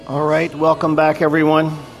All right, welcome back,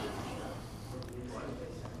 everyone.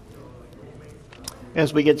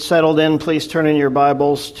 As we get settled in, please turn in your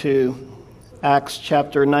Bibles to Acts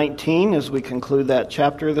chapter 19 as we conclude that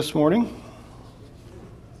chapter this morning.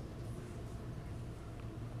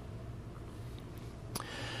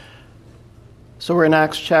 So we're in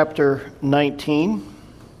Acts chapter 19.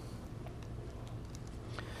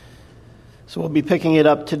 So we'll be picking it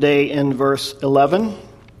up today in verse 11.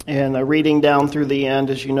 And reading down through the end,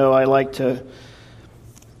 as you know, I like to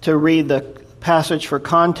read the passage for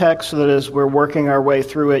context so that as we're working our way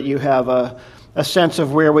through it, you have a sense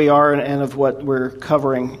of where we are and of what we're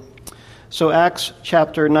covering. So Acts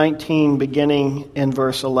chapter 19, beginning in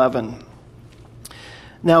verse 11.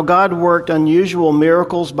 Now God worked unusual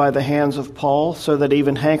miracles by the hands of Paul, so that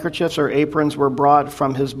even handkerchiefs or aprons were brought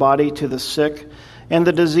from his body to the sick, and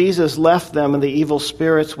the diseases left them, and the evil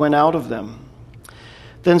spirits went out of them.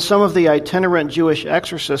 Then some of the itinerant Jewish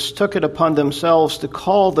exorcists took it upon themselves to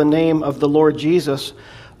call the name of the Lord Jesus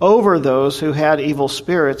over those who had evil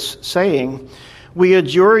spirits, saying, "We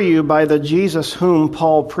adjure you by the Jesus whom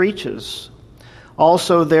Paul preaches."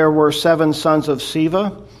 Also there were 7 sons of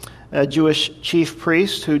Sceva, a Jewish chief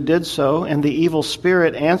priest, who did so, and the evil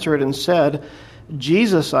spirit answered and said,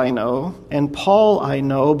 "Jesus I know, and Paul I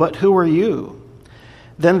know, but who are you?"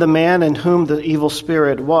 Then the man in whom the evil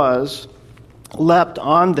spirit was leapt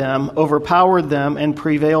on them, overpowered them, and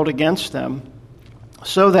prevailed against them,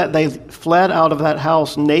 so that they fled out of that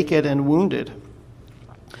house naked and wounded.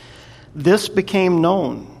 This became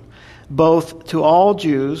known both to all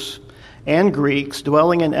Jews and Greeks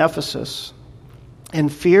dwelling in Ephesus, and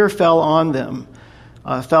fear fell on them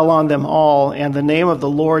all, and the name of the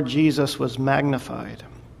Lord Jesus was magnified.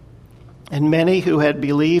 And many who had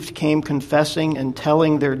believed came confessing and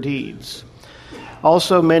telling their deeds.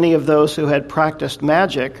 Also, many of those who had practiced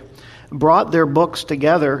magic brought their books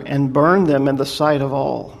together and burned them in the sight of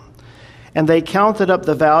all. And they counted up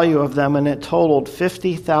the value of them, and it totaled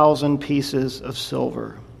 50,000 pieces of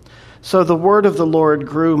silver. So the word of the Lord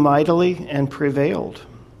grew mightily and prevailed.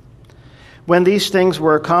 When these things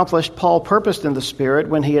were accomplished, Paul purposed in the Spirit,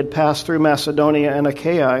 when he had passed through Macedonia and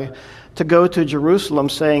Achaia, to go to Jerusalem,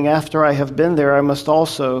 saying, "After I have been there, I must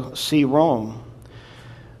also see Rome."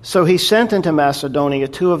 So he sent into Macedonia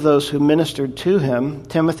 2 of those who ministered to him,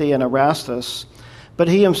 Timothy and Erastus, but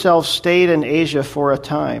he himself stayed in Asia for a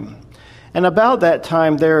time. And about that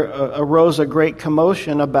time there arose a great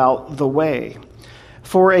commotion about the way.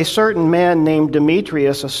 For a certain man named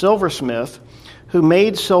Demetrius, a silversmith, who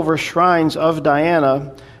made silver shrines of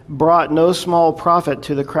Diana, brought no small profit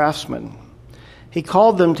to the craftsmen. He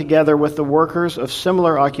called them together with the workers of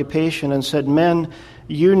similar occupation and said, "Men,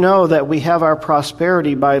 you know that we have our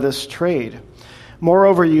prosperity by this trade.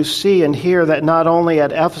 Moreover, you see and hear that not only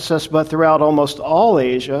at Ephesus but throughout almost all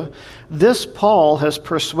Asia, this Paul has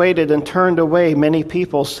persuaded and turned away many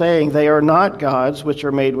people, saying they are not gods which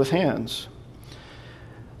are made with hands.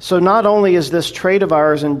 So not only is this trade of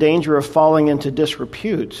ours in danger of falling into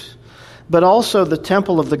disrepute, but also the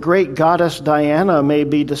temple of the great goddess Diana may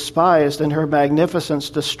be despised and her magnificence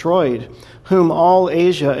destroyed, whom all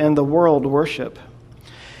Asia and the world worship."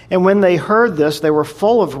 And when they heard this, they were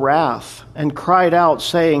full of wrath and cried out,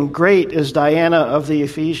 saying, "Great is Diana of the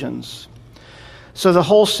Ephesians." So the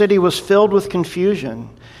whole city was filled with confusion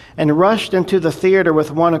and rushed into the theater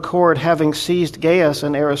with one accord, having seized Gaius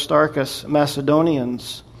and Aristarchus,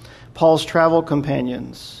 Macedonians, Paul's travel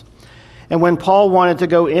companions. And when Paul wanted to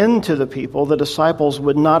go into the people, the disciples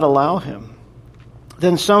would not allow him.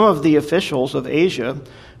 Then some of the officials of Asia,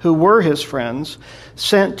 who were his friends,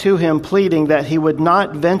 sent to him pleading that he would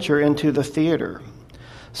not venture into the theater.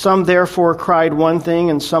 Some therefore cried one thing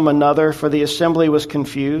and some another, for the assembly was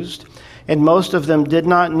confused, and most of them did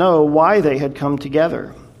not know why they had come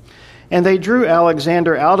together. And they drew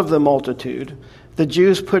Alexander out of the multitude, the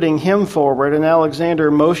Jews putting him forward, and Alexander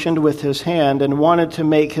motioned with his hand and wanted to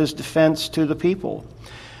make his defense to the people.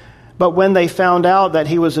 But when they found out that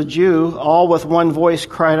he was a Jew, all with one voice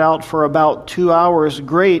cried out for about 2 hours,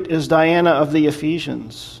 "Great is Diana of the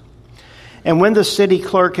Ephesians." And when the city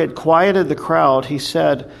clerk had quieted the crowd, he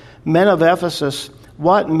said, "Men of Ephesus,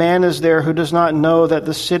 what man is there who does not know that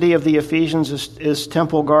the city of the Ephesians is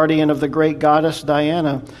temple guardian of the great goddess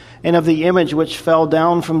Diana, and of the image which fell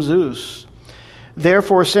down from Zeus?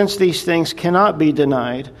 Therefore, since these things cannot be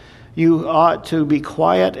denied, you ought to be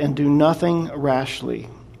quiet and do nothing rashly.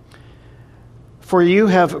 For you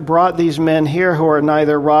have brought these men here who are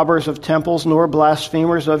neither robbers of temples nor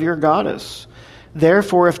blasphemers of your goddess.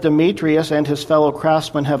 Therefore, if Demetrius and his fellow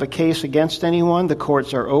craftsmen have a case against anyone, the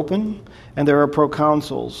courts are open, and there are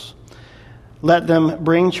proconsuls. let them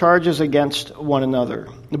bring charges against one another.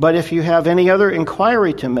 But if you have any other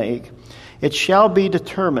inquiry to make, it shall be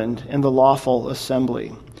determined in the lawful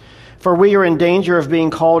assembly. For we are in danger of being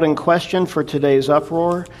called in question for today's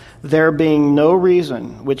uproar, there being no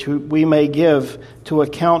reason which we may give to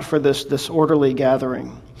account for this disorderly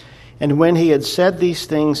gathering. And when he had said these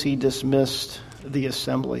things, he dismissed the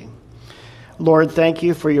assembly. Lord, thank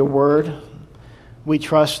you for your word. We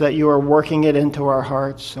trust that you are working it into our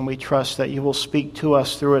hearts, and we trust that you will speak to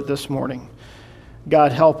us through it this morning.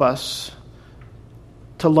 God, help us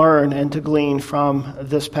to learn and to glean from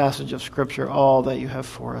this passage of Scripture all that you have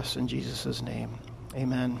for us. In Jesus' name,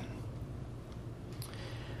 amen.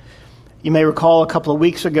 You may recall a couple of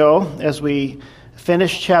weeks ago, as we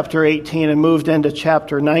finished chapter 18 and moved into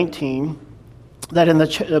chapter 19, that in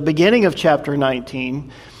the beginning of chapter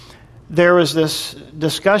 19, there was this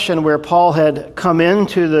discussion where Paul had come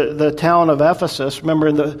into the town of Ephesus. Remember,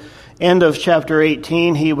 in the end of chapter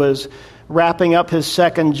 18, he was wrapping up his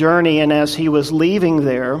second journey, and as he was leaving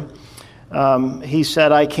there, he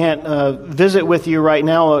said, I can't visit with you right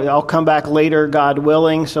now. I'll come back later, God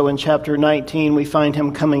willing. So in chapter 19, we find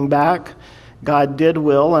him coming back. God did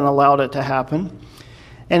will and allowed it to happen.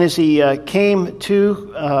 And as he came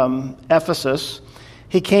to Ephesus,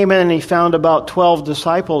 he came in and he found about 12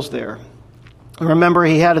 disciples there. Remember,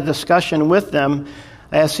 he had a discussion with them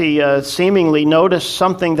as he seemingly noticed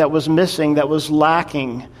something that was missing, that was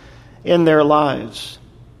lacking in their lives.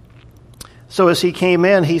 So as he came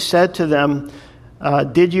in, he said to them,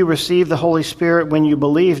 did you receive the Holy Spirit when you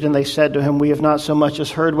believed? And they said to him, we have not so much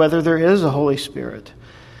as heard whether there is a Holy Spirit.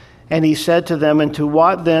 And he said to them, and to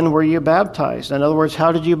what then were you baptized? In other words,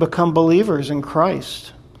 how did you become believers in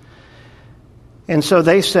Christ? And so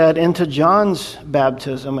they said, into John's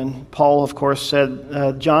baptism. And Paul, of course,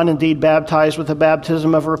 said, John indeed baptized with the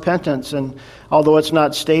baptism of repentance. And although it's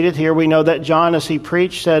not stated here, we know that John, as he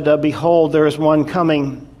preached, said, behold, there is one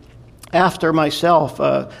coming after myself.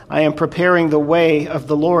 I am preparing the way of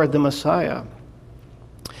the Lord, the Messiah.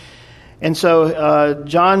 And so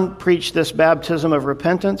John preached this baptism of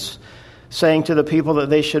repentance, saying to the people that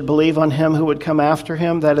they should believe on him who would come after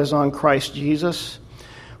him, that is, on Christ Jesus.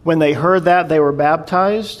 When they heard that, they were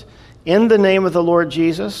baptized in the name of the Lord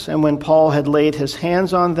Jesus. And when Paul had laid his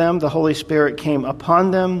hands on them, the Holy Spirit came upon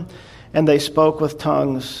them, and they spoke with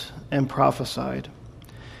tongues and prophesied.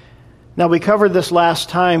 Now, we covered this last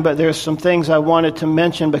time, but there's some things I wanted to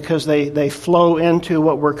mention because they flow into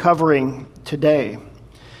what we're covering today.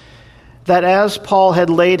 That as Paul had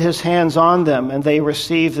laid his hands on them and they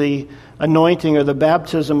received the anointing or the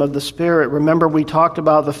baptism of the Spirit, remember we talked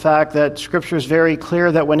about the fact that Scripture is very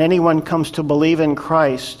clear that when anyone comes to believe in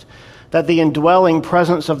Christ, that the indwelling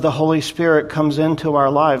presence of the Holy Spirit comes into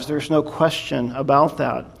our lives. There's no question about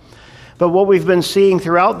that. But what we've been seeing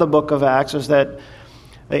throughout the book of Acts is that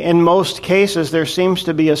in most cases there seems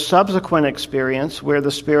to be a subsequent experience where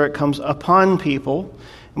the Spirit comes upon people.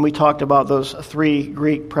 And we talked about those three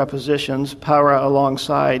Greek prepositions, para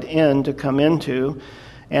alongside, in, to come into,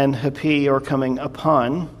 and hapi, or coming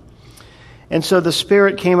upon. And so the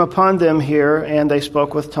Spirit came upon them here, and they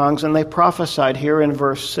spoke with tongues, and they prophesied here in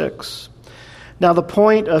verse 6. Now the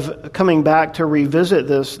point of coming back to revisit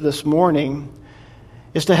this morning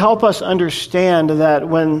is to help us understand that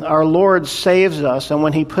when our Lord saves us and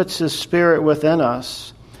when he puts his Spirit within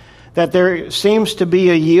us, that there seems to be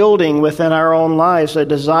a yielding within our own lives, a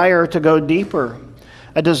desire to go deeper,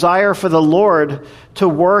 a desire for the Lord to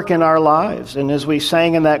work in our lives. And as we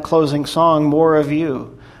sang in that closing song, more of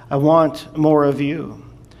you, I want more of you.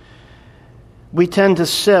 We tend to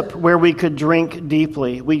sip where we could drink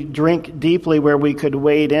deeply. We drink deeply where we could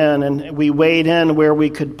wade in, and we wade in where we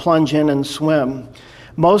could plunge in and swim.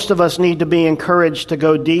 Most of us need to be encouraged to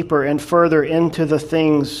go deeper and further into the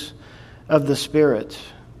things of the Spirit.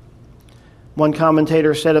 One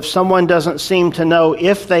commentator said, if someone doesn't seem to know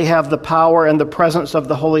if they have the power and the presence of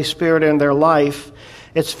the Holy Spirit in their life,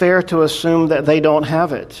 it's fair to assume that they don't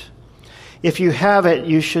have it. If you have it,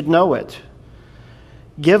 you should know it.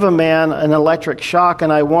 Give a man an electric shock,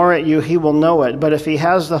 and I warrant you he will know it. But if he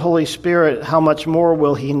has the Holy Spirit, how much more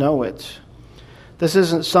will he know it? This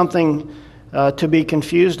isn't something to be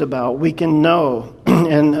confused about. We can know,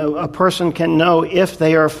 and a person can know if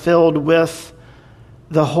they are filled with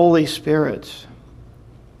the Holy Spirit.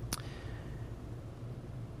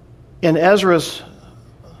 In Ezra's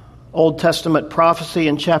Old Testament prophecy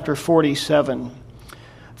in chapter 47,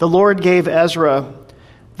 the Lord gave Ezra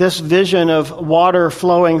this vision of water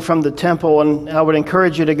flowing from the temple, and I would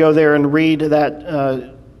encourage you to go there and read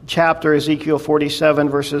that chapter, Ezekiel 47,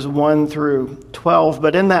 verses 1 through 12.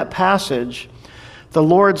 But in that passage, the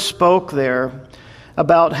Lord spoke there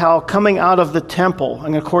about how coming out of the temple,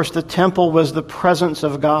 and of course the temple was the presence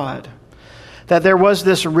of God, that there was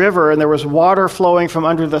this river and there was water flowing from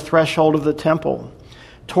under the threshold of the temple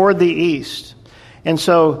toward the east. And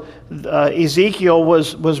so Ezekiel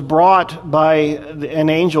was brought by an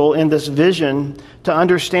angel in this vision to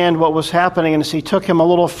understand what was happening, and as he took him a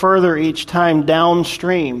little further each time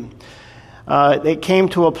downstream, it came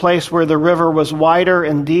to a place where the river was wider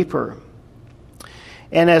and deeper.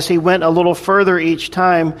 And as he went a little further each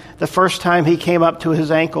time, the first time he came up to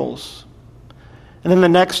his ankles. And then the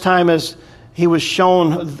next time, as he was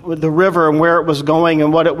shown the river and where it was going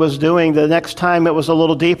and what it was doing, the next time it was a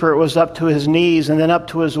little deeper, it was up to his knees and then up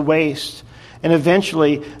to his waist. And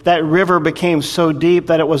eventually that river became so deep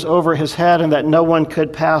that it was over his head and that no one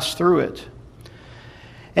could pass through it.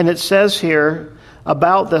 And it says here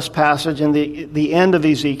about this passage in the end of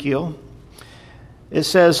Ezekiel, it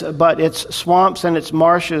says, but its swamps and its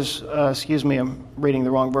marshes, I'm reading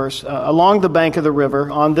the wrong verse, along the bank of the river,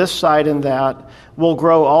 on this side and that, will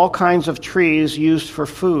grow all kinds of trees used for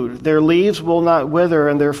food. Their leaves will not wither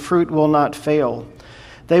and their fruit will not fail.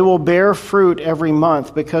 They will bear fruit every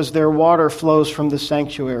month because their water flows from the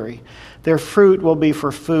sanctuary. Their fruit will be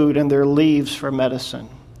for food and their leaves for medicine.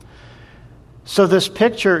 So this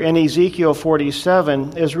picture in Ezekiel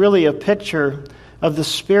 47 is really a picture of the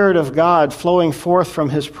Spirit of God flowing forth from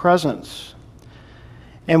His presence.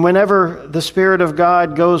 And whenever the Spirit of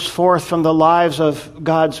God goes forth from the lives of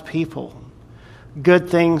God's people, good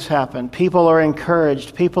things happen. People are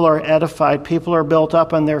encouraged. People are edified. People are built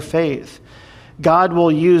up in their faith. God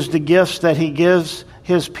will use the gifts that He gives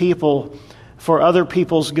His people for other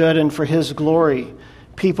people's good and for His glory.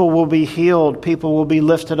 People will be healed. People will be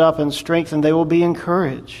lifted up and strengthened. They will be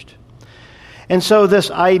encouraged. And so this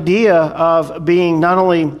idea of being not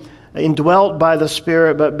only indwelt by the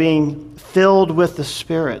Spirit, but being filled with the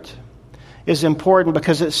Spirit is important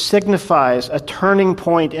because it signifies a turning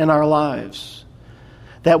point in our lives,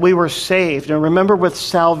 that we were saved. And remember, with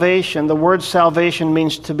salvation, the word salvation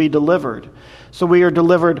means to be delivered. So we are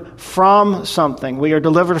delivered from something. We are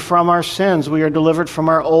delivered from our sins. We are delivered from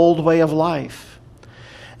our old way of life.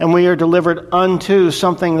 And we are delivered unto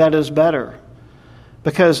something that is better.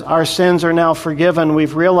 Because our sins are now forgiven.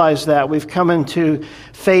 We've realized that. We've come into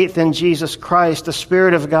faith in Jesus Christ. The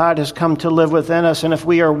Spirit of God has come to live within us. And if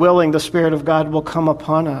we are willing, the Spirit of God will come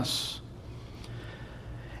upon us.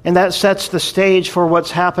 And that sets the stage for what's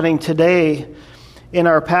happening today in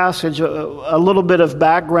our passage. A little bit of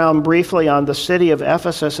background briefly on the city of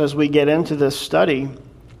Ephesus as we get into this study,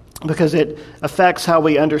 because it affects how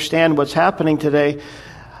we understand what's happening today.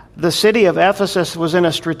 The city of Ephesus was in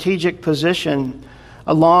a strategic position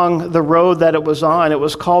along the road that it was on. It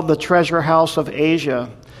was called the treasure house of Asia,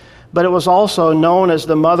 but it was also known as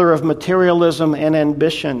the mother of materialism and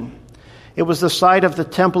ambition. It was the site of the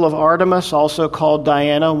temple of Artemis, also called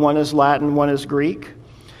Diana. One is Latin, one is Greek.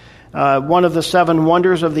 One of the 7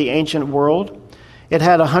 wonders of the ancient world. It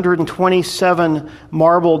had 127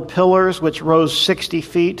 marbled pillars which rose 60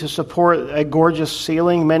 feet to support a gorgeous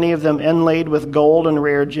ceiling, many of them inlaid with gold and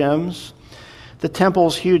rare gems. The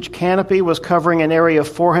temple's huge canopy was covering an area of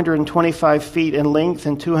 425 feet in length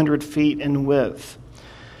and 200 feet in width.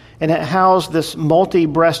 And it housed this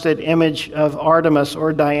multi-breasted image of Artemis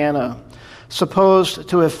or Diana, supposed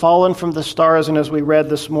to have fallen from the stars, and as we read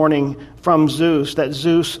this morning, from Zeus, that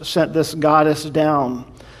Zeus sent this goddess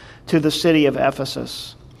down to the city of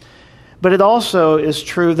Ephesus. But it also is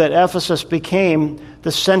true that Ephesus became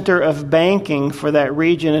the center of banking for that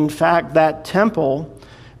region. In fact, that temple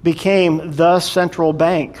became the central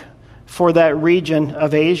bank for that region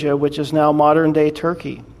of Asia, which is now modern-day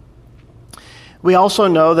Turkey. We also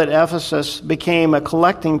know that Ephesus became a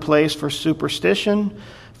collecting place for superstition,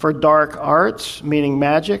 for dark arts, meaning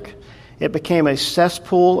magic. It became a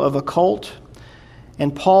cesspool of occult.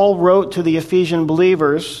 And Paul wrote to the Ephesian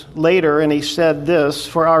believers later, and he said this,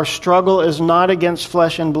 "For our struggle is not against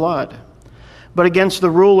flesh and blood, but against the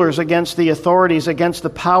rulers, against the authorities, against the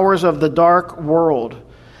powers of the dark world,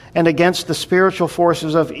 and against the spiritual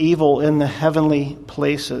forces of evil in the heavenly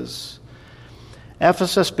places."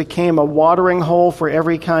 Ephesus became a watering hole for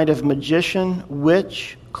every kind of magician,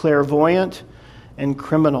 witch, clairvoyant, and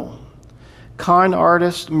criminal. Con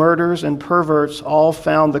artists, murderers, and perverts all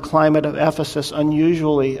found the climate of Ephesus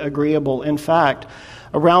unusually agreeable. In fact,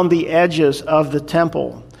 around the edges of the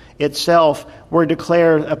temple itself were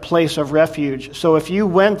declared a place of refuge. So if you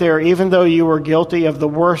went there, even though you were guilty of the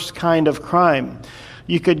worst kind of crime,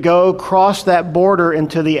 you could go cross that border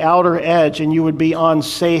into the outer edge and you would be on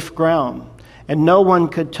safe ground, and no one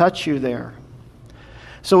could touch you there.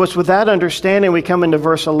 So it's with that understanding we come into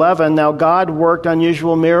verse 11. Now God worked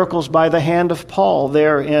unusual miracles by the hand of Paul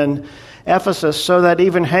there in Ephesus, so that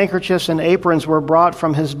even handkerchiefs and aprons were brought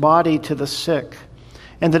from his body to the sick,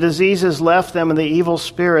 and the diseases left them, and the evil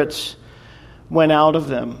spirits went out of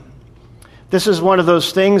them. This is one of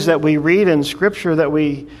those things that we read in Scripture that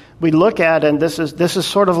we look at, and this is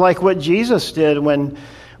sort of like what Jesus did when,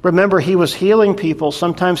 remember, he was healing people.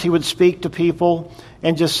 Sometimes he would speak to people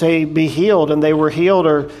and just say, be healed, and they were healed.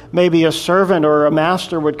 Or maybe a servant or a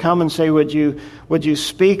master would come and say, would you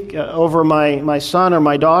speak over my son or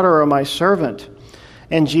my daughter or my servant?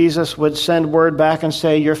 And Jesus would send word back and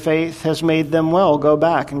say, your faith has made them well. Go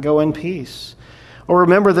back and go in peace. Or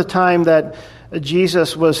remember the time that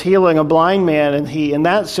Jesus was healing a blind man, and he, in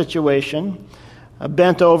that situation,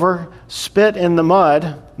 bent over, spit in the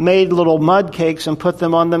mud, made little mud cakes and put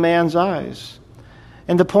them on the man's eyes.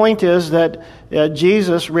 And the point is that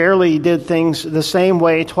Jesus rarely did things the same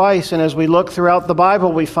way twice. And as we look throughout the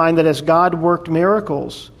Bible, we find that as God worked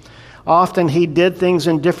miracles, often he did things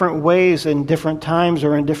in different ways, in different times,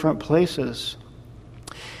 or in different places.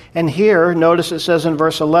 And here, notice it says in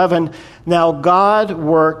verse 11, now God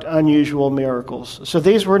worked unusual miracles. So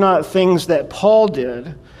these were not things that Paul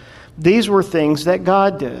did. These were things that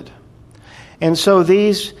God did. And so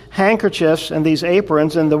these handkerchiefs and these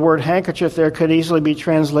aprons, and the word handkerchief there could easily be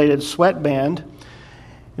translated sweatband,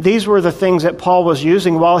 these were the things that Paul was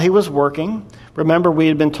using while he was working. Remember, we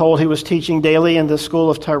had been told he was teaching daily in the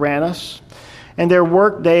school of Tyrannus. And their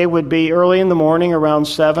work day would be early in the morning, around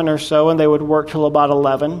 7 or so, and they would work till about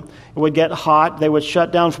 11. It would get hot. They would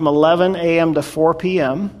shut down from 11 a.m. to 4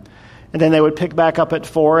 p.m., and then they would pick back up at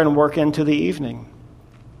 4 and work into the evening.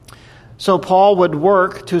 So Paul would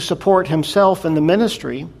work to support himself in the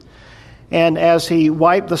ministry, and as he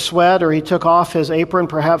wiped the sweat or he took off his apron,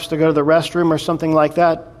 perhaps to go to the restroom or something like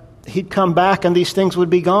that, he'd come back and these things would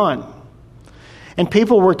be gone. And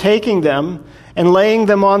people were taking them and laying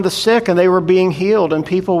them on the sick, and they were being healed, and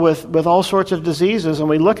people with all sorts of diseases. And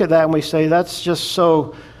we look at that and we say, that's just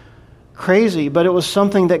so crazy. But it was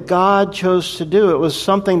something that God chose to do. It was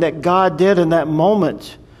something that God did in that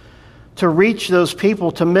moment to reach those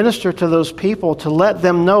people, to minister to those people, to let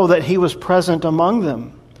them know that he was present among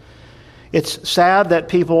them. It's sad that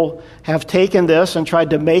people have taken this and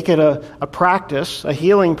tried to make it a practice, a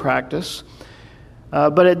healing practice,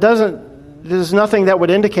 but there's nothing that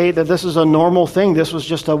would indicate that this is a normal thing. This was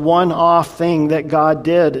just a one-off thing that God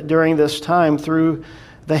did during this time through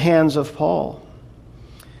the hands of Paul.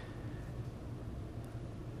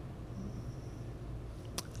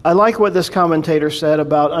 I like what this commentator said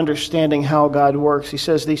about understanding how God works. He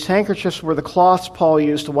says, these handkerchiefs were the cloths Paul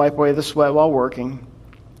used to wipe away the sweat while working.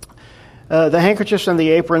 The handkerchiefs and the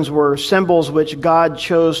aprons were symbols which God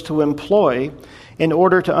chose to employ in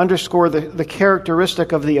order to underscore the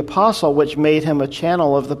characteristic of the apostle, which made him a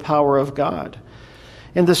channel of the power of God.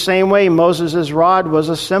 In the same way, Moses' rod was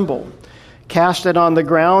a symbol. Cast it on the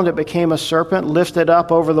ground, it became a serpent, lifted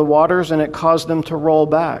up over the waters, and it caused them to roll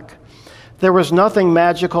back. There was nothing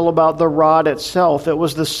magical about the rod itself. It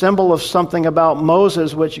was the symbol of something about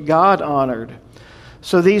Moses which God honored.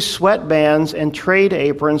 So these sweatbands and trade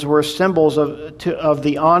aprons were symbols of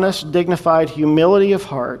the honest, dignified humility of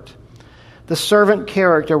heart, the servant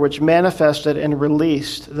character which manifested and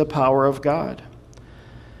released the power of God.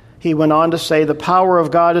 He went on to say, the power of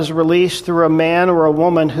God is released through a man or a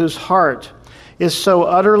woman whose heart is so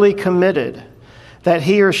utterly committed that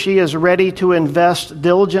he or she is ready to invest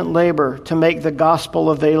diligent labor to make the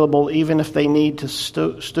gospel available, even if they need to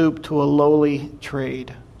stoop to a lowly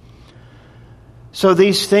trade. So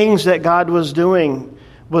these things that God was doing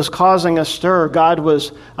was causing a stir. God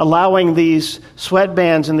was allowing these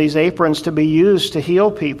sweatbands and these aprons to be used to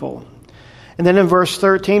heal people. And then in verse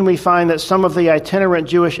 13, we find that some of the itinerant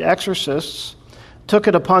Jewish exorcists took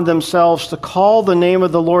it upon themselves to call the name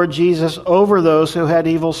of the Lord Jesus over those who had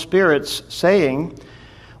evil spirits, saying,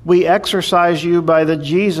 we exorcise you by the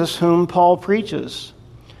Jesus whom Paul preaches.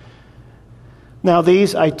 Now,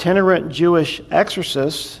 these itinerant Jewish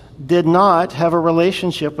exorcists did not have a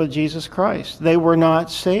relationship with Jesus Christ. They were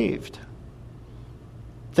not saved.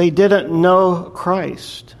 They didn't know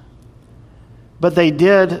Christ, but they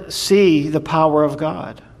did see the power of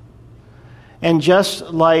God. And just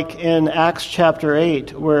like in Acts chapter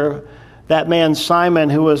 8, where that man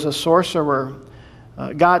Simon, who was a sorcerer,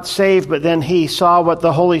 got saved, but then he saw what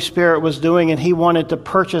the Holy Spirit was doing and he wanted to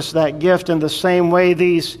purchase that gift. In the same way,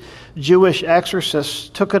 these Jewish exorcists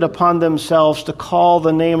took it upon themselves to call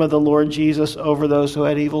the name of the Lord Jesus over those who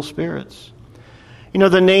had evil spirits. You know,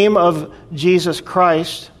 the name of Jesus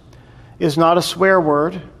Christ is not a swear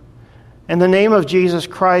word, And the name of Jesus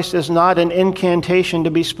Christ is not an incantation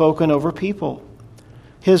to be spoken over people.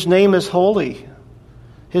 His name is holy.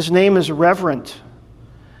 His name is reverent.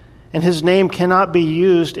 And his name cannot be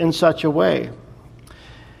used in such a way.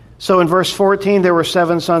 So in verse 14, there were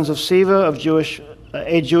 7 sons of Sceva,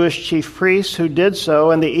 a Jewish chief priest, who did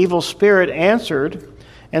so, and the evil spirit answered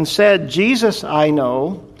and said, Jesus I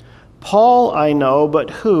know, Paul I know, but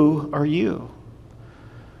who are you?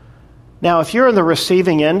 Now, if you're in the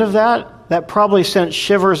receiving end of that probably sent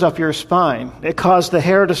shivers up your spine. It caused the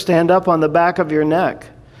hair to stand up on the back of your neck.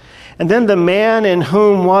 And then the man in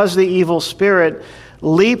whom was the evil spirit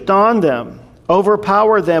leaped on them,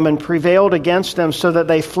 overpowered them, and prevailed against them, so that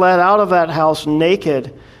they fled out of that house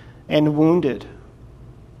naked and wounded.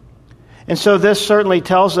 And so this certainly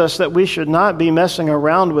tells us that we should not be messing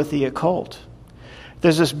around with the occult.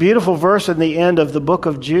 There's this beautiful verse in the end of the book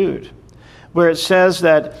of Jude, where it says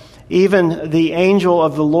that even the angel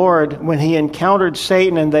of the Lord, when he encountered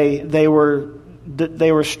Satan and they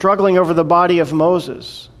were struggling over the body of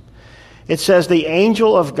Moses, it says the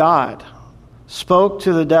angel of God spoke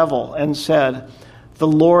to the devil and said, "The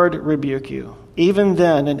Lord rebuke you." Even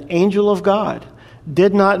then, an angel of God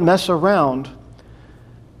did not mess around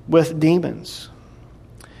with demons.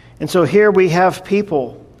 And so here we have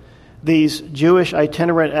people, these Jewish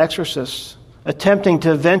itinerant exorcists, attempting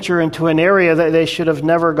to venture into an area that they should have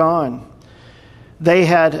never gone. They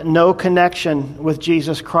had no connection with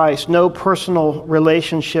Jesus Christ, no personal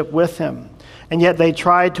relationship with him, and yet they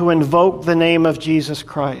tried to invoke the name of Jesus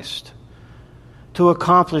Christ to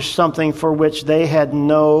accomplish something for which they had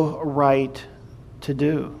no right to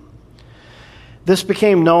do. This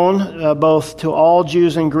became known both to all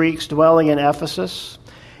Jews and Greeks dwelling in Ephesus,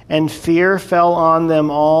 and fear fell on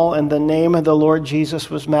them all, and the name of the Lord Jesus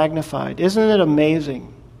was magnified. Isn't it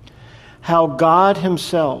amazing how God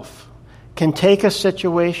himself can take a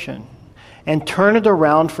situation and turn it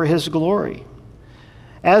around for his glory?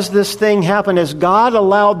 As this thing happened, as God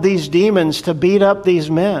allowed these demons to beat up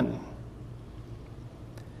these men,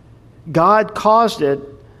 God caused it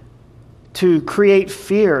to create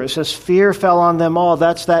fear. It says fear fell on them all.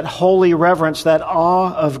 That's that holy reverence, that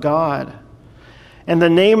awe of God. And the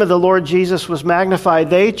name of the Lord Jesus was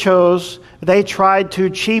magnified. They tried to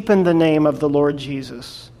cheapen the name of the Lord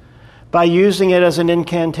Jesus by using it as an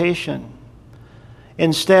incantation.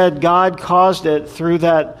 Instead, God caused it through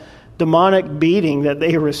that demonic beating that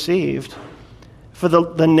they received for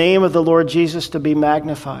the name of the Lord Jesus to be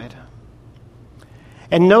magnified.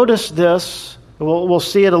 And notice this, we'll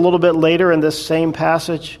see it a little bit later in this same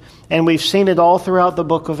passage, and we've seen it all throughout the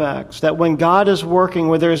book of Acts, that when God is working,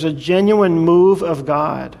 where there's a genuine move of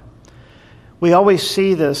God, we always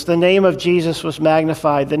see this. The name of Jesus was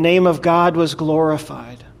magnified. The name of God was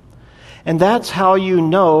glorified. And that's how you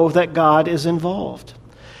know that God is involved.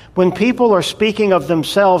 When people are speaking of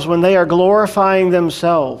themselves, when they are glorifying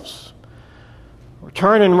themselves, or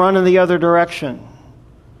turn and run in the other direction,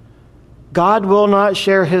 God will not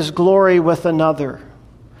share his glory with another.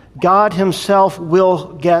 God himself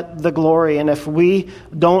will get the glory, and if we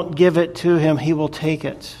don't give it to him, he will take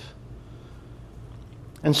it.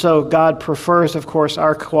 And so God prefers, of course,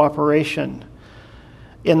 our cooperation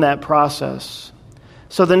in that process.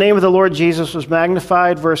 So the name of the Lord Jesus was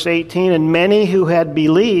magnified, verse 18, and many who had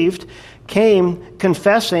believed came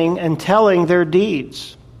confessing and telling their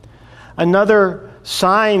deeds. Another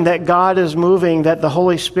sign that God is moving, that the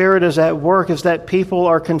Holy Spirit is at work, is that people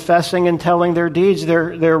are confessing and telling their deeds.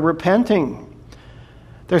 They're repenting.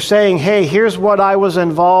 They're saying, hey, here's what I was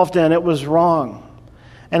involved in. It was wrong,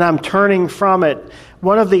 and I'm turning from it.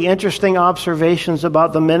 One of the interesting observations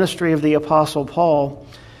about the ministry of the Apostle Paul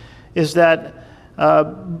is that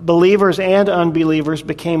believers and unbelievers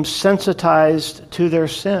became sensitized to their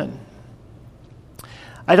sin.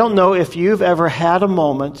 I don't know if you've ever had a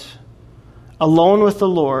moment alone with the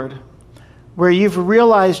Lord where you've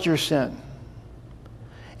realized your sin.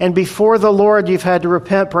 And before the Lord you've had to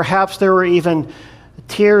repent. Perhaps there were even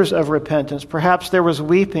tears of repentance. Perhaps there was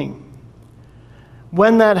weeping.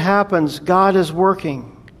 When that happens, God is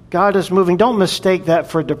working. God is moving. Don't mistake that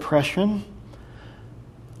for depression.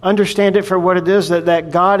 Understand it for what it is,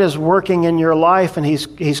 that God is working in your life, and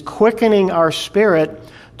He's quickening our spirit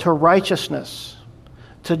to righteousness,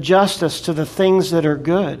 to justice, to the things that are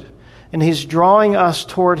good. And He's drawing us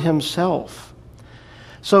toward Himself.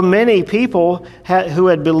 So many people who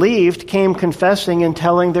had believed came confessing and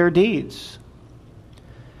telling their deeds.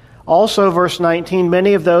 Also, verse 19,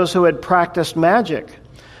 many of those who had practiced magic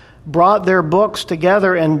brought their books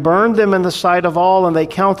together and burned them in the sight of all, and they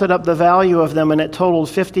counted up the value of them, and it totaled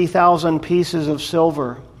 50,000 pieces of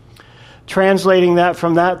silver. Translating that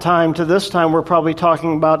from that time to this time, we're probably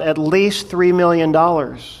talking about at least $3 million.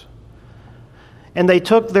 And they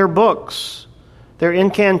took their books, their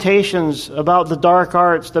incantations about the dark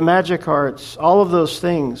arts, the magic arts, all of those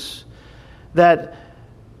things that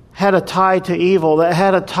had a tie to evil, that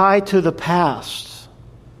had a tie to the past,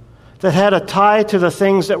 that had a tie to the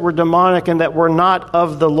things that were demonic and that were not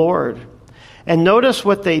of the Lord. And notice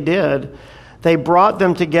what they did. They brought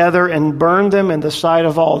them together and burned them in the sight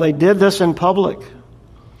of all. They did this in public.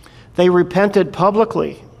 They repented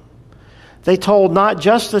publicly. They told not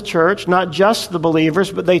just the church, not just the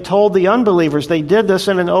believers, but they told the unbelievers. They did this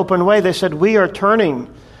in an open way. They said, we are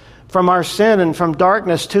turning from our sin and from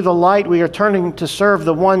darkness to the light. We are turning to serve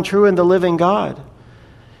the one true and the living God.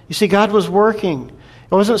 You see, God was working.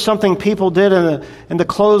 It wasn't something people did in the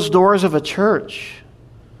closed doors of a church.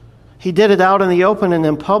 He did it out in the open and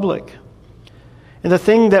in public. And the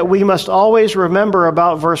thing that we must always remember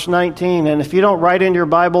about verse 19, and if you don't write in your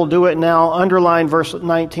Bible, do it now, underline verse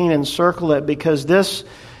 19 and circle it, because this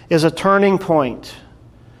is a turning point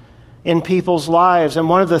in people's lives. And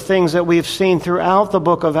one of the things that we've seen throughout the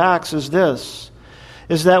book of Acts is this,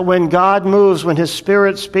 is that when God moves, when His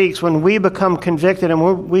Spirit speaks, when we become convicted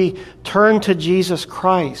and we turn to Jesus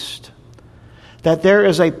Christ, that there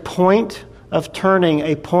is a point of turning,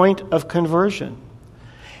 a point of conversion.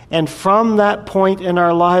 And from that point in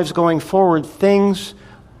our lives going forward, things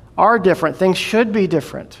are different. Things should be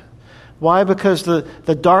different. Why? Because the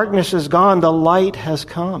darkness is gone. The light has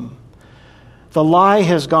come. The lie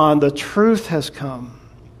has gone. The truth has come.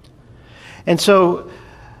 And so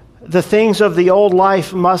the things of the old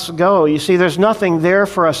life must go. You see, there's nothing there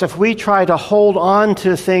for us. If we try to hold on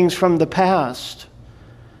to things from the past,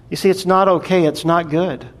 you see, it's not okay. It's not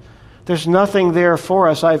good. There's nothing there for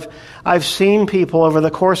us. I've seen people over the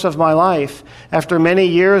course of my life, after many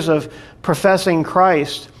years of professing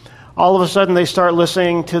Christ, all of a sudden they start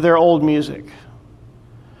listening to their old music.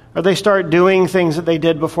 Or they start doing things that they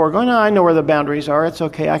did before, going, no, I know where the boundaries are. It's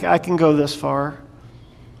okay. I can go this far.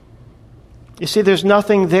 You see, there's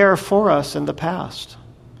nothing there for us in the past.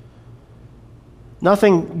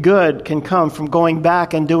 Nothing good can come from going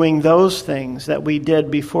back and doing those things that we did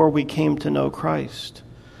before we came to know Christ.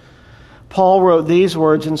 Paul wrote these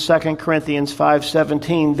words in 2 Corinthians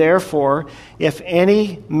 5:17, therefore, if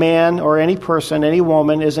any man or any person, any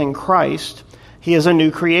woman is in Christ, he is a new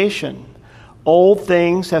creation. Old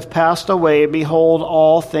things have passed away. Behold,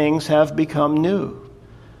 all things have become new.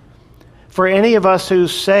 For any of us who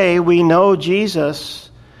say we know Jesus,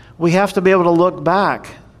 we have to be able to look back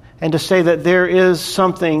and to say that there is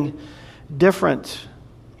something different.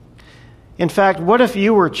 In fact, what if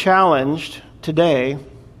you were challenged today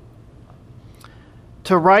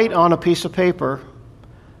to write on a piece of paper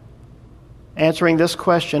answering this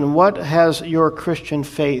question, what has your Christian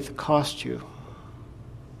faith cost you?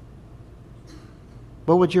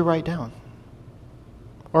 What would you write down?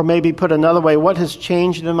 Or maybe put another way, what has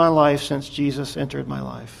changed in my life since Jesus entered my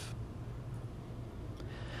life?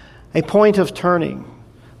 A point of turning.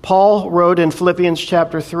 Paul wrote in Philippians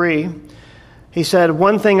chapter 3, he said,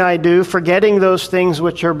 one thing I do, forgetting those things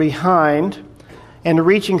which are behind, and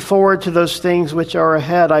reaching forward to those things which are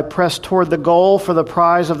ahead, I press toward the goal for the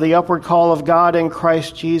prize of the upward call of God in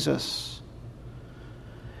Christ Jesus.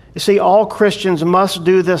 You see, all Christians must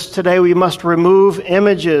do this today. We must remove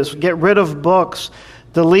images, get rid of books,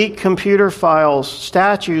 delete computer files,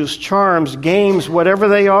 statues, charms, games, whatever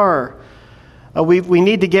they are. We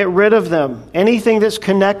need to get rid of them. Anything that's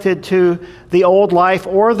connected to the old life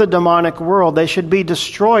or the demonic world, they should be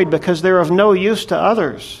destroyed because they're of no use to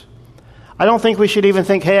others. I don't think we should even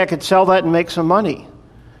think, hey, I could sell that and make some money.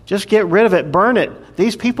 Just get rid of it. Burn it.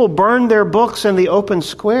 These people burned their books in the open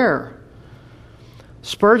square.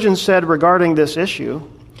 Spurgeon said regarding this issue,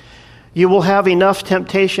 you will have enough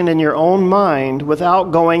temptation in your own mind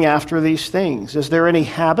without going after these things. Is there any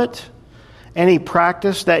habit, any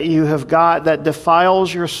practice that you have got that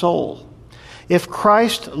defiles your soul? If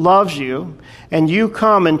Christ loves you and you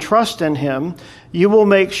come and trust in Him, you will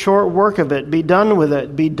make short work of it. Be done with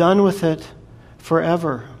it. Be done with it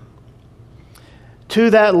forever. To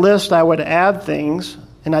that list, I would add things,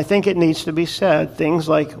 and I think it needs to be said, things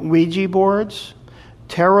like Ouija boards,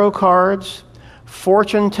 tarot cards,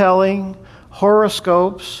 fortune-telling,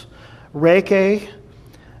 horoscopes, Reiki,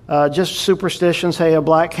 just superstitions. Hey, a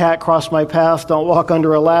black cat crossed my path, don't walk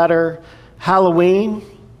under a ladder. Halloween,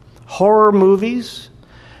 horror movies,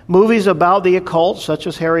 movies about the occult, such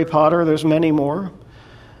as Harry Potter. There's many more.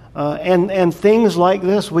 And things like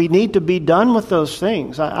this. We need to be done with those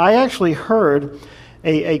things. I actually heard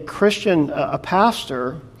a Christian, a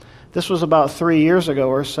pastor, this was about 3 years ago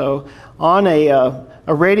or so, on a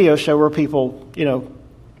radio show where people,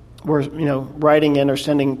 were, writing in or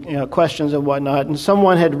sending, questions and whatnot. And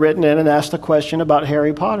someone had written in and asked a question about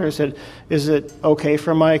Harry Potter. He said, is it okay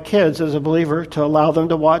for my kids as a believer to allow them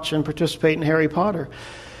to watch and participate in Harry Potter?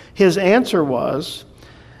 His answer was,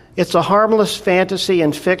 it's a harmless fantasy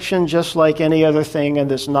and fiction just like any other thing,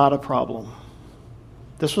 and it's not a problem.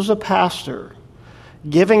 This was a pastor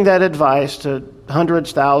giving that advice to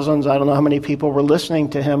hundreds, thousands. I don't know how many people were listening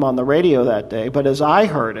to him on the radio that day, but as I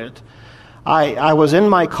heard it, I was in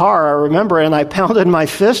my car, I remember, and I pounded my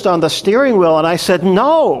fist on the steering wheel, and I said,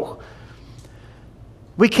 no,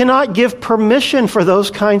 we cannot give permission for those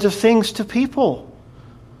kinds of things to people.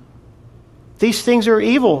 These things are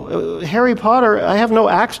evil. Harry Potter, I have no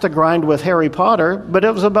axe to grind with Harry Potter, but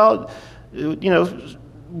it was about,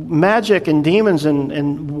 magic and demons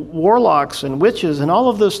and warlocks and witches and all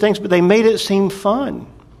of those things, but they made it seem fun.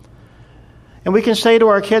 And we can say to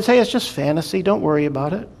our kids, hey, it's just fantasy, don't worry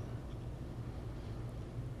about it.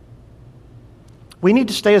 We need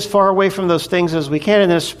to stay as far away from those things as we can,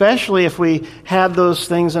 and especially if we had those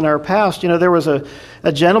things in our past. There was a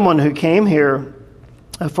gentleman who came here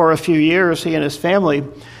for a few years, he and his family,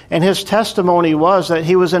 and his testimony was that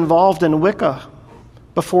he was involved in Wicca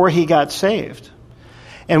before he got saved.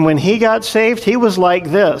 And when he got saved, he was like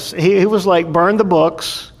this. He was like, burn the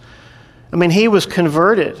books. He was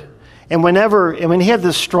converted. And he had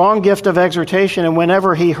this strong gift of exhortation, and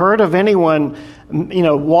whenever he heard of anyone,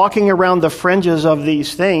 walking around the fringes of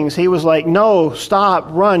these things, he was like, no, stop,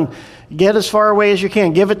 run, get as far away as you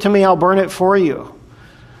can. Give it to me, I'll burn it for you.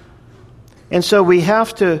 And so we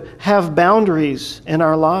have to have boundaries in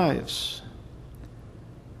our lives.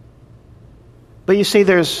 But you see,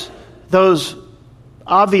 there's those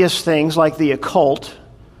obvious things like the occult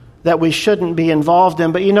that we shouldn't be involved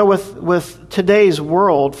in. But with today's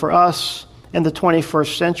world, for us in the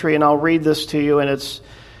 21st century, and I'll read this to you, and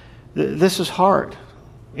this is hard.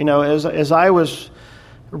 As I was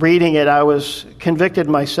reading it, I was convicted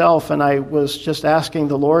myself, and I was just asking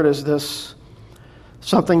the Lord, is this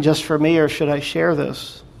something just for me, or should I share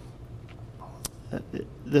this?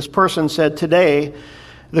 This person said, today,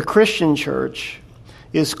 the Christian church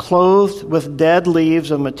is clothed with dead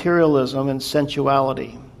leaves of materialism and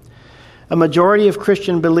sensuality. A majority of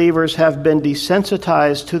Christian believers have been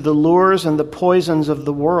desensitized to the lures and the poisons of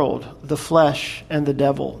the world, the flesh, and the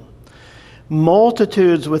devil.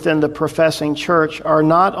 Multitudes within the professing church are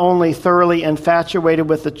not only thoroughly infatuated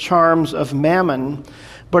with the charms of mammon,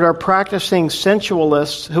 but are practicing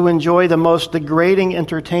sensualists who enjoy the most degrading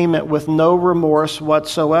entertainment with no remorse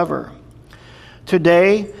whatsoever.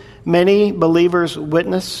 Today, many believers'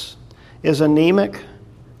 witness is anemic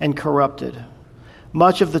and corrupted.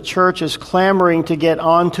 Much of the church is clamoring to get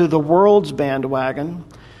onto the world's bandwagon.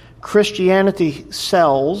 Christianity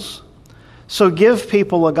sells, so give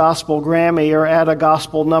people a gospel Grammy or add a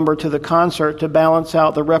gospel number to the concert to balance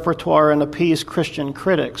out the repertoire and appease Christian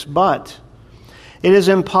critics. But it is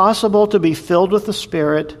impossible to be filled with the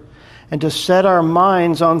Spirit and to set our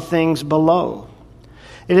minds on things below.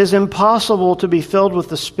 It is impossible to be filled with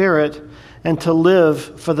the Spirit and to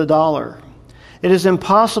live for the dollar. It is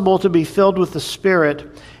impossible to be filled with the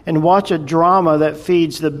Spirit and watch a drama that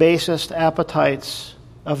feeds the basest appetites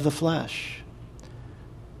of the flesh.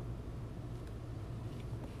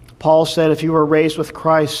 Paul said, if you were raised with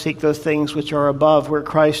Christ, seek those things which are above, where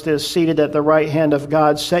Christ is seated at the right hand of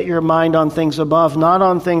God. Set your mind on things above, not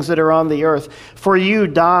on things that are on the earth. For you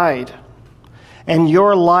died, and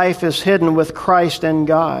your life is hidden with Christ in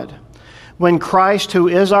God. When Christ, who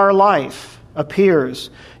is our life, appears,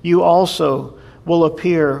 you also will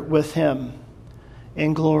appear with him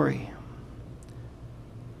in glory.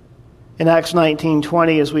 In Acts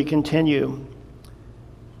 19:20, as we continue,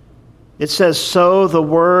 it says, so the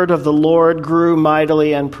word of the Lord grew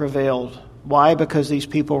mightily and prevailed. Why? Because these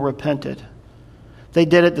people repented. They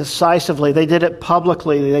did it decisively. They did it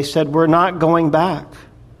publicly. They said, we're not going back.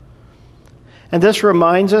 And this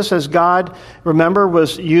reminds us, as God, remember,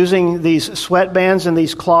 was using these sweatbands and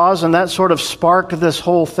these claws, and that sort of sparked this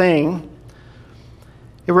whole thing.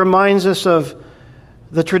 It reminds us of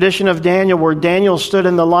the tradition of Daniel, where Daniel stood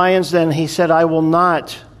in the lion's den. He said, I will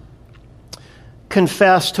not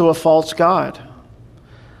confess to a false god.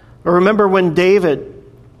 Or remember when David,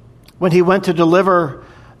 when he went to deliver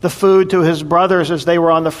the food to his brothers as they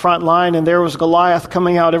were on the front line, and there was Goliath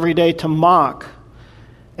coming out every day to mock.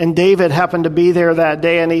 And David happened to be there that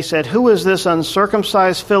day, and he said, who is this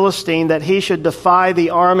uncircumcised Philistine that he should defy the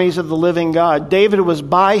armies of the living God? David was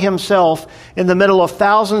by himself in the middle of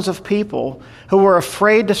thousands of people who were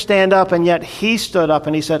afraid to stand up, and yet he stood up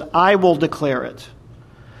and he said, I will declare it.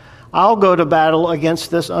 I'll go to battle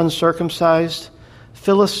against this uncircumcised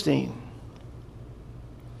Philistine.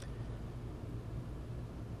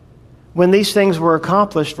 When these things were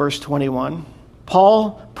accomplished, verse 21,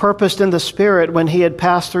 Paul purposed in the Spirit when he had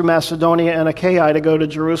passed through Macedonia and Achaia to go to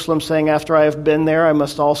Jerusalem, saying, after I have been there, I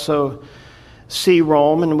must also see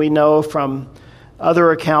Rome. And we know from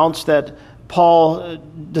other accounts that Paul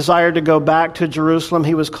desired to go back to Jerusalem.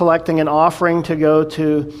 He was collecting an offering to go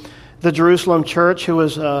to the Jerusalem church, who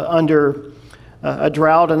was under a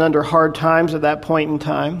drought and under hard times at that point in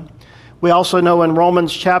time. We also know in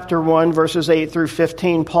Romans chapter 1, verses 8 through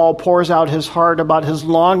 15, Paul pours out his heart about his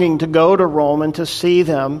longing to go to Rome and to see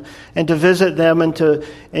them and to visit them and to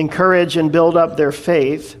encourage and build up their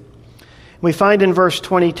faith. We find in verse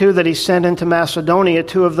 22 that he sent into Macedonia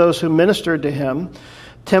two of those who ministered to him,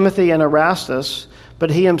 Timothy and Erastus,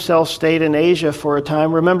 but he himself stayed in Asia for a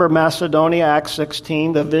time. Remember Macedonia, Acts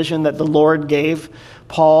 16, the vision that the Lord gave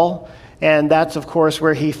Paul. And that's, of course,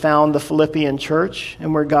 where he found the Philippian church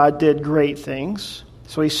and where God did great things.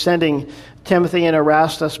 So he's sending Timothy and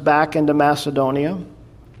Erastus back into Macedonia.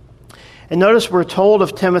 And notice we're told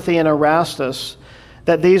of Timothy and Erastus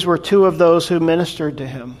that these were two of those who ministered to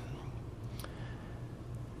him.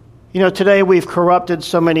 You know, today we've corrupted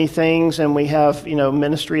so many things, and we have,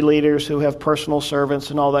 ministry leaders who have personal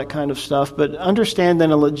servants and all that kind of stuff. But understand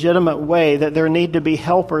in a legitimate way that there need to be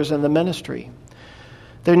helpers in the ministry.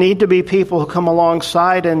 There need to be people who come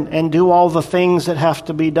alongside and do all the things that have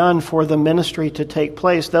to be done for the ministry to take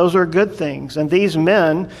place. Those are good things. And these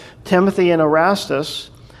men, Timothy and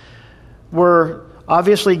Erastus, were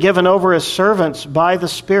obviously given over as servants by the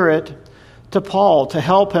Spirit to Paul to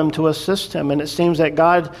help him, to assist him. And it seems that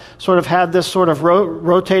God sort of had this sort of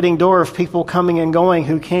rotating door of people coming and going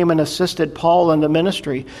who came and assisted Paul in the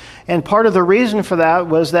ministry. And part of the reason for that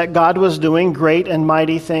was that God was doing great and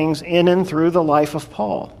mighty things in and through the life of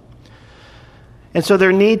Paul. And so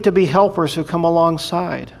there need to be helpers who come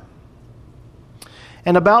alongside.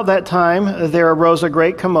 And about that time, there arose a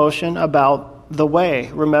great commotion about the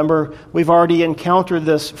way. Remember, we've already encountered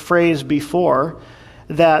this phrase before,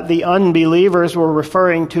 that the unbelievers were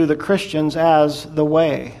referring to the Christians as the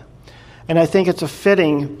way. And I think it's a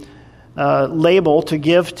fitting label to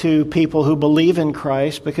give to people who believe in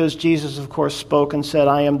Christ, because Jesus, of course, spoke and said,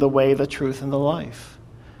 I am the way, the truth, and the life.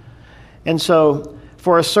 And so,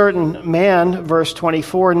 for a certain man, verse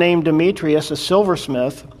 24, named Demetrius, a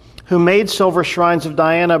silversmith, who made silver shrines of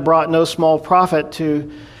Diana, brought no small profit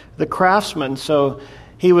to the craftsmen. So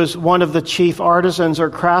he was one of the chief artisans or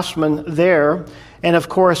craftsmen there. And of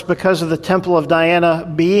course, because of the temple of Diana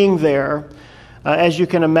being there, as you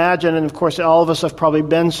can imagine, and of course all of us have probably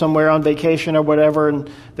been somewhere on vacation or whatever, and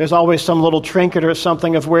there's always some little trinket or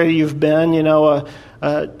something of where you've been,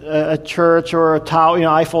 a church or a tower,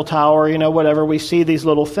 Eiffel Tower, whatever. We see these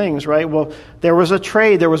little things, right? Well, there was a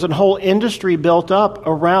trade, there was a whole industry built up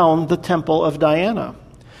around the temple of Diana.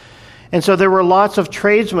 And so there were lots of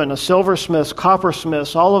tradesmen, silversmiths,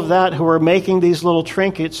 coppersmiths, all of that, who were making these little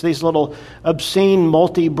trinkets, these little obscene,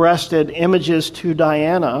 multi-breasted images to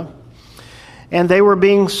Diana. And they were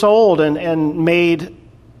being sold and made,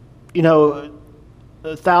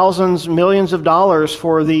 thousands, millions of dollars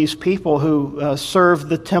for these people who served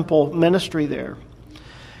the temple ministry there.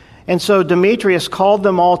 And so Demetrius called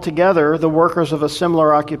them all together, the workers of a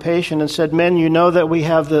similar occupation, and said, men, you know that we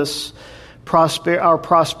have this our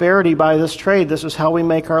prosperity by this trade. This is how we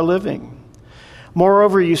make our living.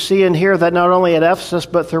 Moreover, you see and hear that not only at Ephesus,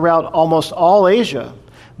 but throughout almost all Asia,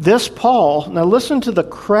 this Paul, now listen to the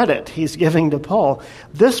credit he's giving to Paul.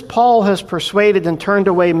 This Paul has persuaded and turned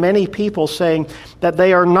away many people, saying that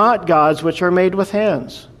they are not gods which are made with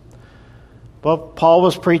hands. Well, Paul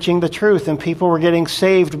was preaching the truth, and people were getting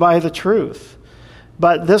saved by the truth.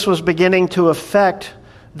 But this was beginning to affect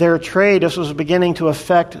their trade. This was beginning to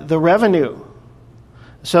affect the revenue.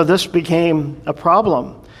 So this became a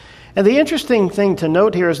problem. And the interesting thing to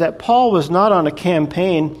note here is that Paul was not on a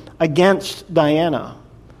campaign against Diana.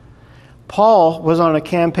 Paul was on a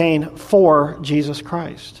campaign for Jesus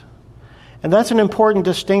Christ. And that's an important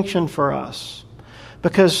distinction for us.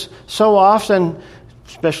 Because so often,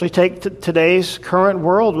 especially take today's current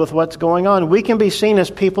world with what's going on, we can be seen as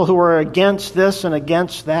people who are against this and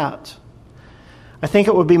against that. I think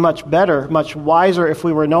it would be much better, much wiser if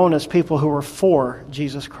we were known as people who were for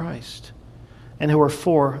Jesus Christ and who were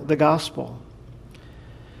for the gospel.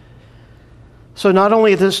 So not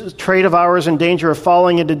only is this trade of ours in danger of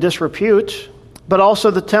falling into disrepute, but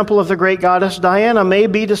also the temple of the great goddess Diana may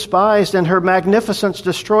be despised and her magnificence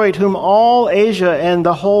destroyed, whom all Asia and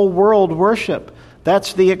the whole world worship.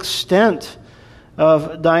 That's the extent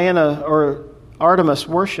of Diana or Artemis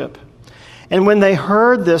worship. And when they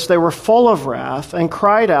heard this, they were full of wrath and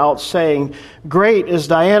cried out, saying, "Great is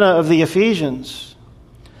Diana of the Ephesians."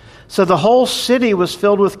 So the whole city was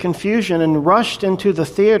filled with confusion and rushed into the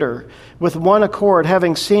theater with one accord,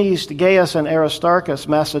 having seized Gaius and Aristarchus,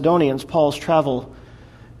 Macedonians, Paul's travel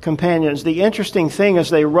companions. The interesting thing is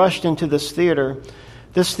they rushed into this theater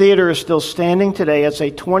is still standing today. It's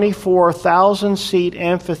a 24,000-seat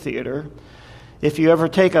amphitheater. If you ever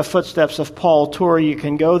take a Footsteps of Paul tour, you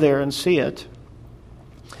can go there and see it.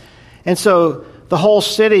 And so the whole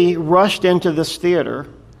city rushed into this theater.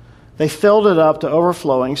 They filled it up to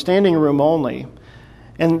overflowing, standing room only.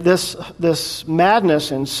 And this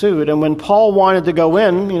madness ensued. And when Paul wanted to go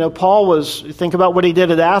in, think about what he did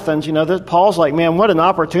at Athens. Paul's like, man, what an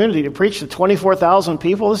opportunity to preach to 24,000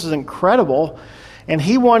 people. This is incredible. And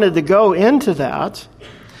he wanted to go into that.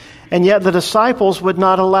 And yet the disciples would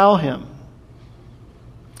not allow him.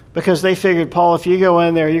 Because they figured, Paul, if you go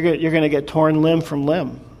in there, you're going to get torn limb from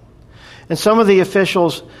limb. And some of the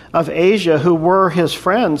officials of Asia who were his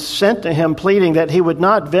friends sent to him pleading that he would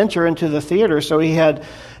not venture into the theater. So he had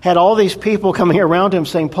all these people coming around him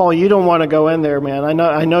saying, Paul, you don't want to go in there, man.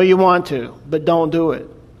 I know you want to, but don't do it.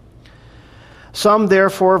 Some,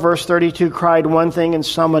 therefore, verse 32, cried one thing and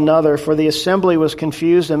some another, for the assembly was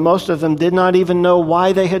confused, and most of them did not even know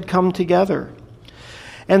why they had come together.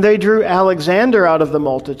 And they drew Alexander out of the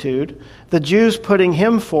multitude, the Jews putting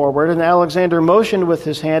him forward, and Alexander motioned with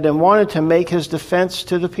his hand and wanted to make his defense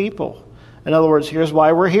to the people. In other words, here's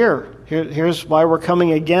why we're here. Here's why we're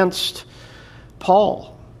coming against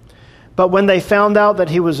Paul. But when they found out that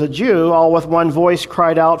he was a Jew, all with one voice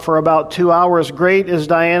cried out for about 2 hours, "Great is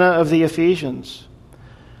Diana of the Ephesians."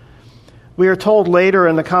 We are told later,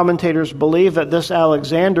 and the commentators believe, that this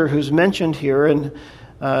Alexander who's mentioned here in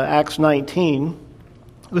Acts 19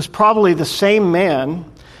 was probably the same man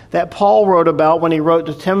that Paul wrote about when he wrote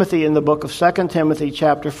to Timothy in the book of 2 Timothy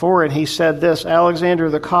chapter 4. And he said this, "Alexander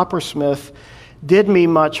the coppersmith did me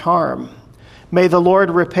much harm. May the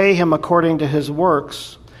Lord repay him according to his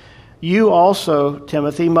works. You also,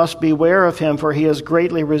 Timothy, must beware of him, for he has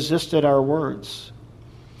greatly resisted our words."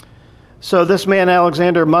 So this man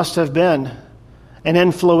Alexander must have been an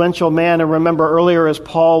influential man. And remember earlier, as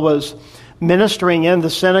Paul was ministering in the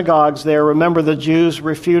synagogues there, remember the Jews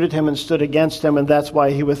refuted him and stood against him, and that's why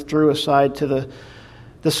he withdrew aside to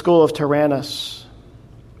the school of Tyrannus.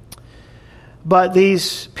 But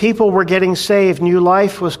these people were getting saved. New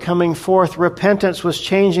life was coming forth. Repentance was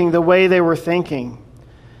changing the way they were thinking.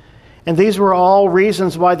 And these were all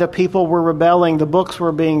reasons why the people were rebelling. The books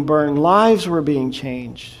were being burned. Lives were being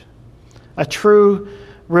changed. A true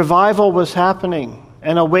revival was happening.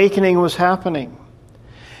 An awakening was happening.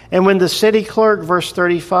 And when the city clerk, verse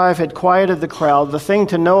 35, had quieted the crowd, the thing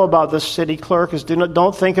to know about this city clerk is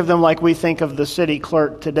don't think of them like we think of the city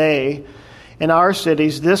clerk today. In our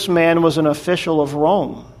cities, this man was an official of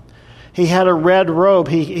Rome. He had a red robe.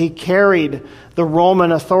 He carried the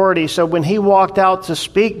Roman authority. So when he walked out to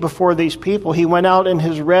speak before these people, he went out in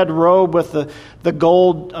his red robe with the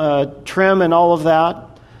gold trim and all of that.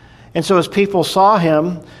 And so as people saw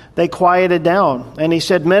him, they quieted down. And he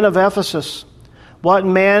said, "Men of Ephesus, what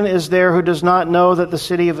man is there who does not know that the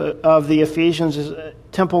city of the Ephesians is a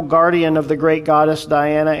temple guardian of the great goddess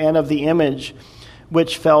Diana and of the image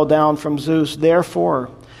which fell down from Zeus? Therefore,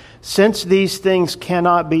 since these things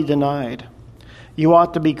cannot be denied, you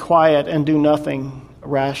ought to be quiet and do nothing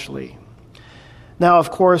rashly." Now,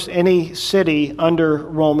 of course, any city under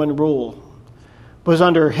Roman rule was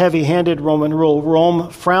under heavy-handed Roman rule. Rome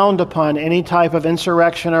frowned upon any type of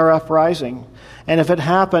insurrection or uprising. And if it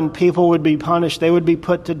happened, people would be punished. They would be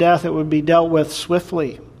put to death. It would be dealt with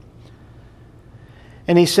swiftly.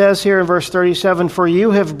 And he says here in verse 37, "For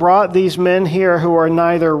you have brought these men here who are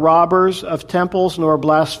neither robbers of temples nor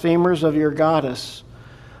blasphemers of your goddess."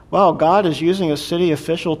 Well, God is using a city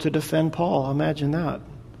official to defend Paul. Imagine that.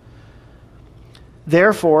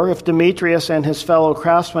 "Therefore, if Demetrius and his fellow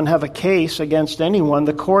craftsmen have a case against anyone,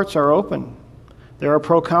 the courts are open. There are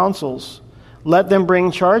proconsuls. Let them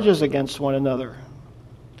bring charges against one another.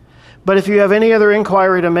 But if you have any other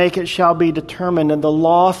inquiry to make, it shall be determined in the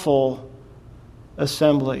lawful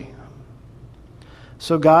assembly."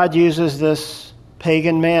 So God uses this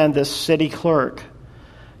pagan man, this city clerk,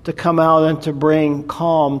 to come out and to bring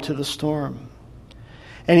calm to the storm.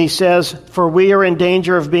 And he says, "For we are in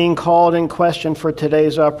danger of being called in question for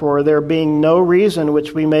today's uproar, there being no reason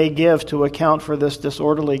which we may give to account for this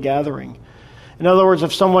disorderly gathering." In other words,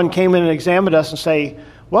 if someone came in and examined us and say,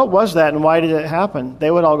 "What was that and why did it happen?" They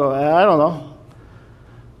would all go, "I don't know.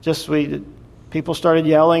 People started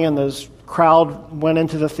yelling and this crowd went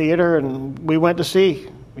into the theater and we went to see,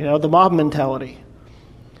 the mob mentality."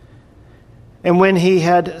 And when he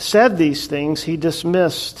had said these things, he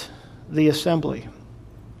dismissed the assembly.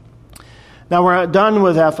 Now, we're not done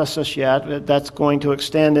with Ephesus yet. That's going to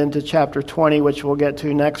extend into chapter 20, which we'll get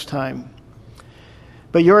to next time.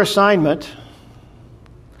 But your assignment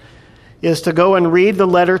is to go and read the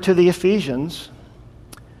letter to the Ephesians,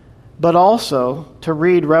 but also to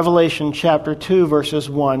read Revelation chapter 2, verses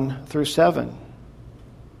 1 through 7.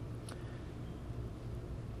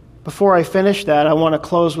 Before I finish that, I want to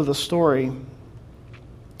close with a story.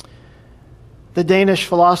 The Danish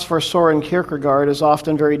philosopher Søren Kierkegaard is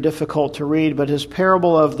often very difficult to read, but his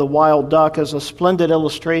parable of the wild duck is a splendid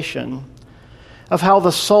illustration of how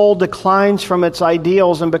the soul declines from its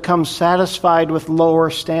ideals and becomes satisfied with lower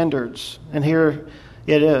standards. And here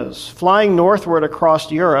it is. Flying northward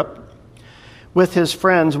across Europe with his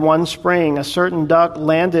friends one spring, a certain duck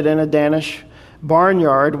landed in a Danish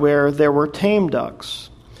barnyard where there were tame ducks.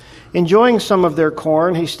 Enjoying some of their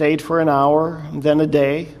corn, he stayed for an hour, then a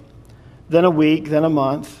day, then a week, then a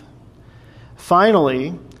month.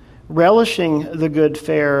 Finally, relishing the good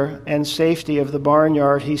fare and safety of the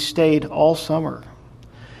barnyard, he stayed all summer.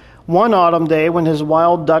 One autumn day, when his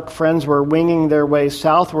wild duck friends were winging their way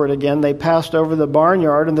southward again, they passed over the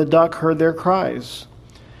barnyard, and the duck heard their cries.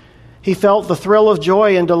 He felt the thrill of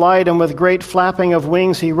joy and delight, and with great flapping of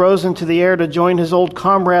wings, he rose into the air to join his old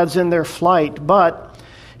comrades in their flight. But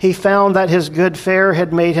he found that his good fare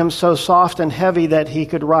had made him so soft and heavy that he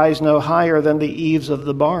could rise no higher than the eaves of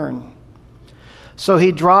the barn. So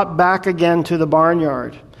he dropped back again to the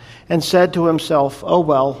barnyard and said to himself, "Oh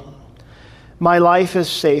well, my life is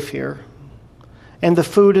safe here, and the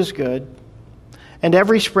food is good." And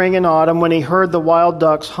every spring and autumn, when he heard the wild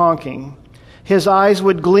ducks honking, his eyes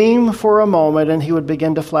would gleam for a moment and he would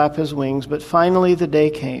begin to flap his wings. But finally the day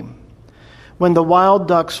came when the wild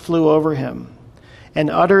ducks flew over him and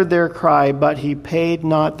uttered their cry, but he paid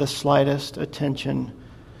not the slightest attention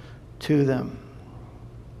to them.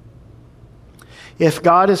 If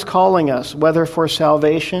God is calling us, whether for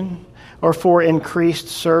salvation or for increased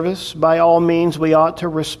service, by all means we ought to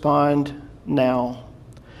respond now.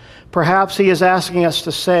 Perhaps he is asking us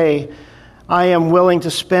to say, "I am willing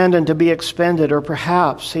to spend and to be expended," or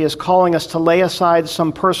perhaps he is calling us to lay aside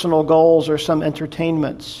some personal goals or some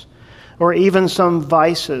entertainments or even some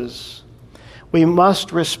vices. We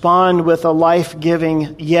must respond with a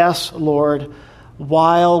life-giving, "Yes, Lord,"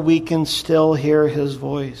 while we can still hear his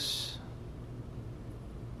voice.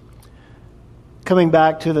 Coming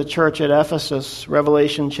back to the church at Ephesus,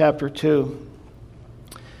 Revelation chapter 2.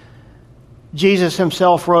 Jesus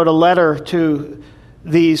himself wrote a letter to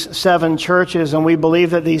these 7 churches, and we believe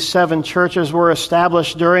that these 7 churches were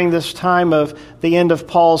established during this time of the end of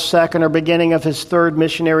Paul's second or beginning of his third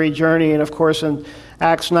missionary journey. And of course, in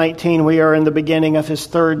Acts 19, we are in the beginning of his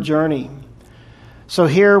third journey. So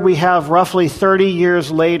here we have roughly 30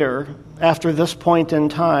 years later, after this point in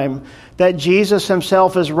time, that Jesus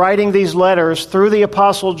himself is writing these letters through the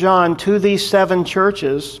Apostle John to these 7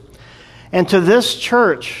 churches, and to this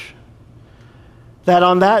church, that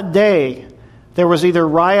on that day there was either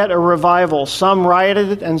riot or revival. Some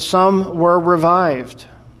rioted and some were revived.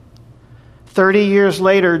 30 years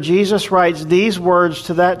later, Jesus writes these words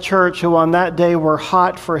to that church who on that day were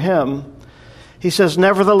hot for him. He says,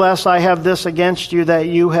 "Nevertheless, I have this against you, that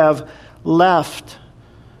you have left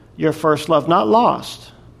your first love." Not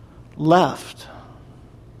lost, left.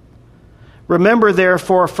 "Remember,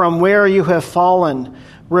 therefore, from where you have fallen,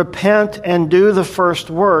 repent and do the first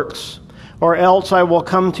works, or else I will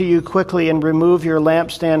come to you quickly and remove your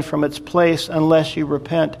lampstand from its place unless you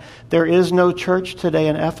repent." There is no church today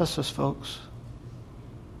in Ephesus, folks.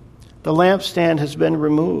 The lampstand has been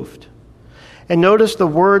removed. And notice the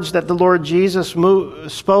words that the Lord Jesus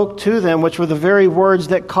spoke to them, which were the very words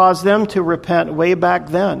that caused them to repent way back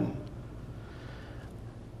then.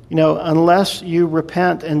 Unless you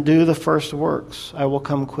repent and do the first works, I will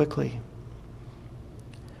come quickly.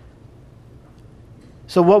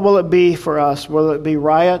 So what will it be for us? Will it be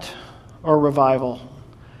riot or revival?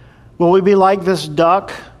 Will we be like this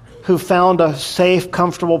duck who found a safe,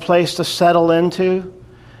 comfortable place to settle into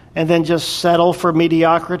and then just settle for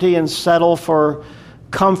mediocrity and settle for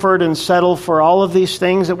comfort and settle for all of these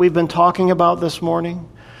things that we've been talking about this morning?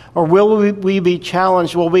 Or will we be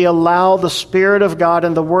challenged? Will we allow the Spirit of God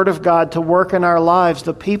and the Word of God to work in our lives,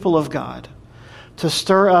 the people of God, to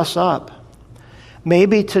stir us up?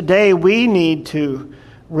 Maybe today we need to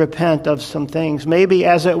repent of some things. Maybe,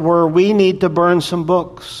 as it were, we need to burn some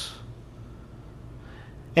books.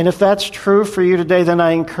 And if that's true for you today, then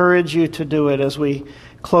I encourage you to do it as we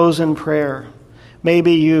close in prayer.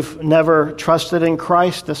 Maybe you've never trusted in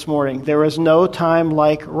Christ this morning. There is no time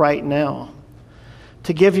like right now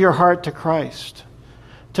to give your heart to Christ,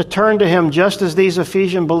 to turn to Him just as these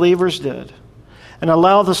Ephesian believers did, and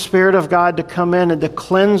allow the Spirit of God to come in and to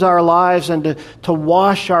cleanse our lives and to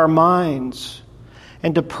wash our minds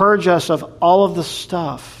and to purge us of all of the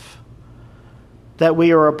stuff that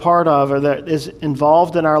we are a part of or that is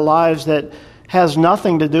involved in our lives that has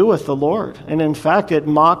nothing to do with the Lord. And in fact, it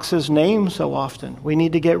mocks His name so often. We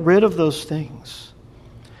need to get rid of those things.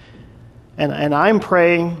 And I'm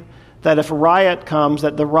praying that if a riot comes,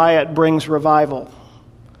 that the riot brings revival.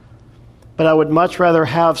 But I would much rather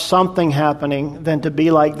have something happening than to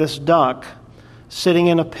be like this duck, sitting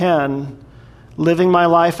in a pen, living my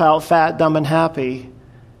life out fat, dumb, and happy,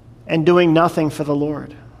 and doing nothing for the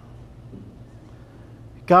Lord.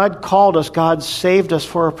 God called us, God saved us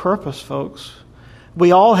for a purpose, folks.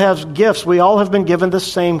 We all have gifts. We all have been given the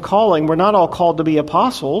same calling. We're not all called to be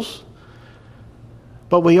apostles,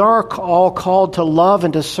 but we are all called to love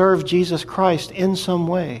and to serve Jesus Christ in some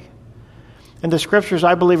way. And the Scriptures,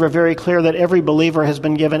 I believe, are very clear that every believer has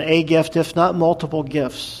been given a gift, if not multiple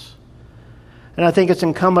gifts. And I think it's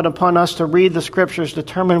incumbent upon us to read the Scriptures,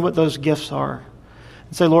 determine what those gifts are,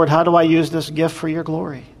 and say, Lord, how do I use this gift for your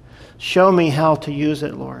glory? Show me how to use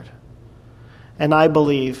it, Lord. And I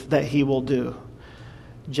believe that He will do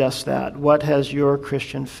just that. What has your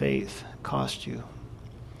Christian faith cost you?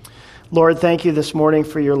 Lord, thank you this morning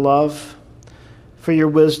for your love, for your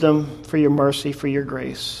wisdom, for your mercy, for your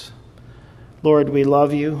grace. Lord, we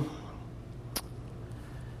love you.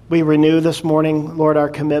 We renew this morning, Lord, our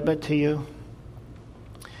commitment to you.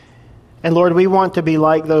 And Lord, we want to be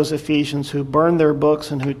like those Ephesians who burned their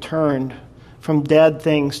books and who turned from dead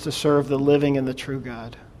things to serve the living and the true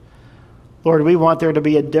God. Lord, we want there to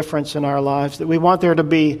be a difference in our lives, that we want there to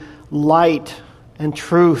be light and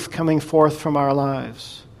truth coming forth from our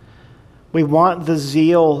lives. We want the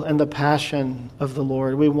zeal and the passion of the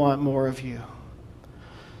Lord. We want more of you.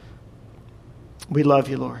 We love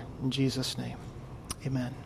you, Lord. In Jesus' name, amen.